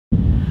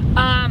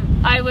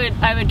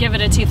I would give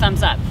it a 2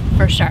 thumbs up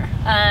for sure.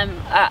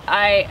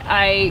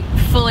 I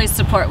fully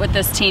support what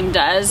this team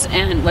does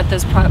and what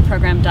this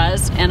program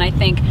does, and I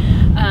think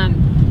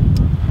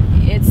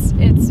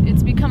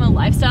it's become a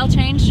lifestyle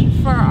change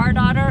for our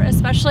daughter,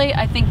 especially.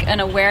 I think an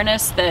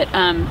awareness that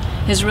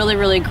has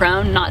really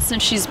grown, not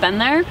since she's been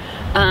there.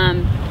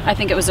 I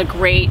think it was a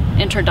great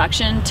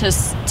introduction to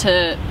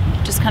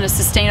just kind of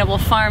sustainable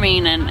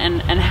farming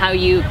and how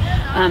you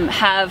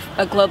have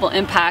a global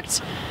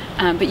impact,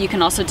 but you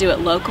can also do it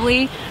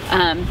locally.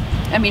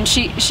 I mean,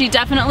 she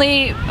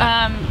definitely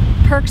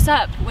perks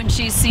up when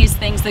she sees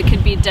things that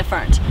could be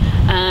different.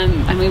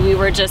 I mean, we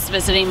were just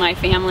visiting my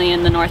family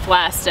in the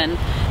Northwest, and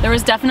there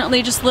was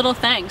definitely just little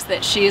things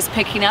that she is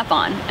picking up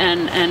on,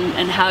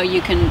 and how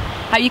you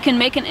can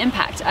make an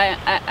impact.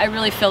 I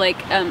really feel like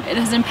it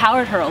has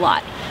empowered her a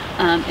lot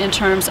in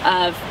terms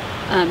of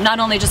not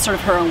only just sort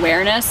of her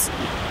awareness,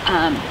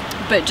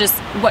 but just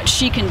what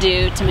she can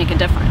do to make a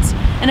difference.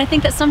 And I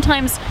think that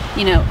sometimes,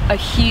 you know, a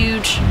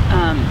huge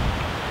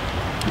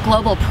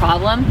global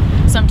problem,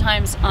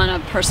 sometimes on a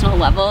personal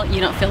level, you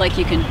don't feel like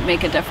you can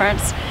make a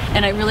difference.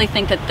 And I really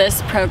think that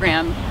this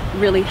program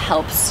really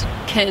helps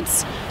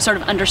kids sort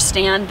of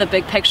understand the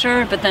big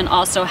picture, but then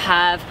also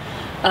have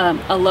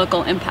a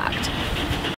local impact.